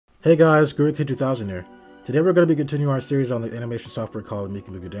Hey guys, Kaito here. Today we're going to be continuing our series on the animation software called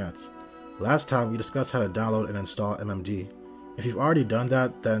MikuMikuDance. Last time we discussed how to download and install MMD. If you've already done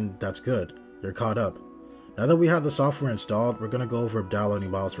that, then that's good. You're caught up. Now that we have the software installed, we're going to go over downloading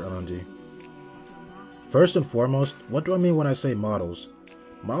models for MMD. First and foremost, what do I mean when I say models?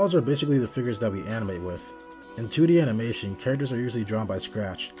 Models are basically the figures that we animate with. In 2D animation, characters are usually drawn by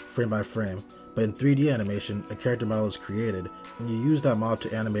scratch, frame by frame, but in 3D animation, a character model is created, and you use that model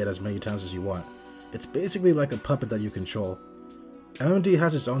to animate as many times as you want. It's basically like a puppet that you control. MMD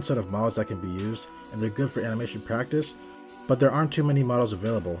has its own set of models that can be used, and they're good for animation practice, but there aren't too many models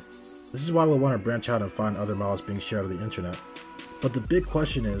available. This is why we'll want to branch out and find other models being shared on the internet. But the big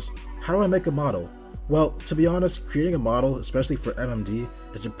question is, how do I make a model? Well, to be honest, creating a model, especially for MMD,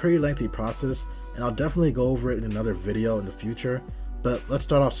 is a pretty lengthy process, and I'll definitely go over it in another video in the future, but let's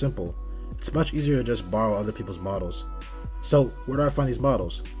start off simple. It's much easier to just borrow other people's models. So, where do I find these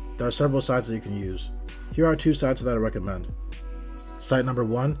models? There are several sites that you can use. Here are two sites that I recommend. Site number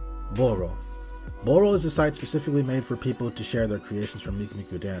 1, Bullroll. Bullroll is a site specifically made for people to share their creations from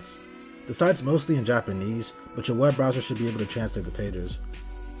MikuMikuDance. The site's mostly in Japanese, but your web browser should be able to translate the pages.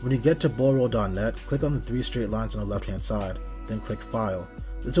 When you get to bullroll.net, click on the 3 straight lines on the left hand side, then click File.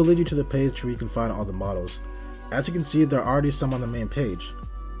 This will lead you to the page where you can find all the models. As you can see, there are already some on the main page.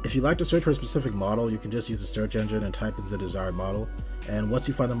 If you like to search for a specific model, you can just use the search engine and type in the desired model, and once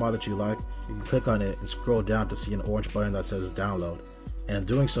you find the model that you like, you can click on it and scroll down to see an orange button that says download, and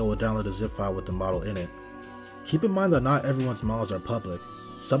doing so will download a zip file with the model in it. Keep in mind that not everyone's models are public.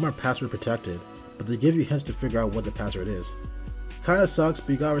 Some are password protected, but they give you hints to figure out what the password is. Kinda sucks, but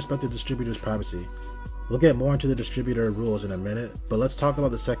you gotta respect the distributor's privacy. We'll get more into the distributor rules in a minute, but let's talk about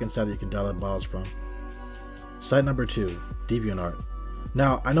the second site that you can download models from. Site number 2, DeviantArt.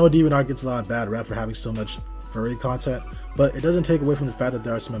 Now, I know DeviantArt gets a lot of bad rap for having so much furry content, but it doesn't take away from the fact that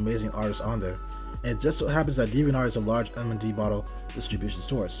there are some amazing artists on there. And it just so happens that DeviantArt is a large MMD model distribution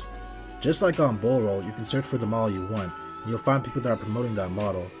source. Just like on Bullroll, you can search for the model you want, and you'll find people that are promoting that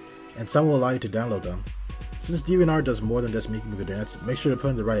model, and some will allow you to download them. Since DeviantArt does more than just MikuMikuDance, make sure to put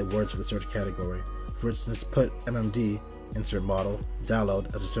in the right words for the search category. For instance, put MMD, insert model,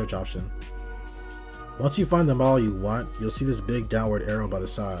 download as a search option. Once you find the model you want, you'll see this big downward arrow by the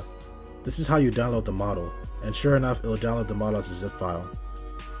side. This is how you download the model, and sure enough, it will download the model as a zip file.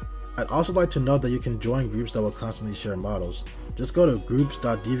 I'd also like to note that you can join groups that will constantly share models. Just go to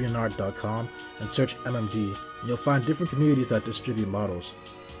groups.deviantart.com and search MMD, and you'll find different communities that distribute models.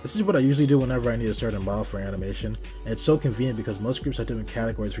 This is what I usually do whenever I need a certain model for animation, and it's so convenient because most groups have different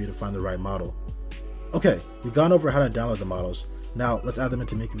categories for you to find the right model. Okay, we've gone over how to download the models. Now let's add them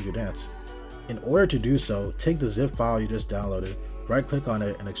into MikuMikuDance. In order to do so, take the zip file you just downloaded, right click on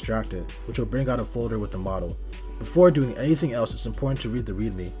it and extract it, which will bring out a folder with the model. Before doing anything else, it's important to read the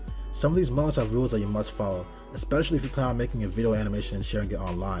README. Some of these models have rules that you must follow, especially if you plan on making a video animation and sharing it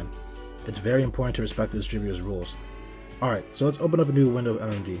online. It's very important to respect the distributor's rules. Alright, so let's open up a new window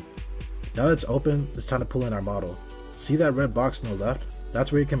of MMD. Now that it's open, it's time to pull in our model. See that red box on the left?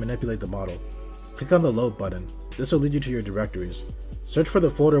 That's where you can manipulate the model. Click on the load button. This will lead you to your directories. Search for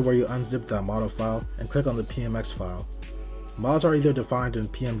the folder where you unzip that model file and click on the PMX file. Models are either defined in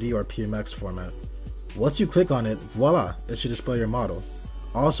PMD or PMX format. Once you click on it, voila, it should display your model.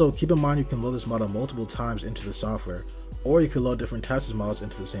 Also, keep in mind you can load this model multiple times into the software, or you can load different types of models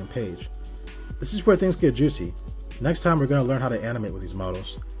into the same page. This is where things get juicy. Next time we're going to learn how to animate with these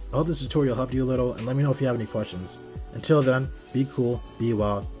models. I hope this tutorial helped you a little, and let me know if you have any questions. Until then, be cool, be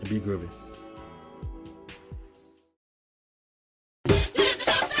wild, and be groovy.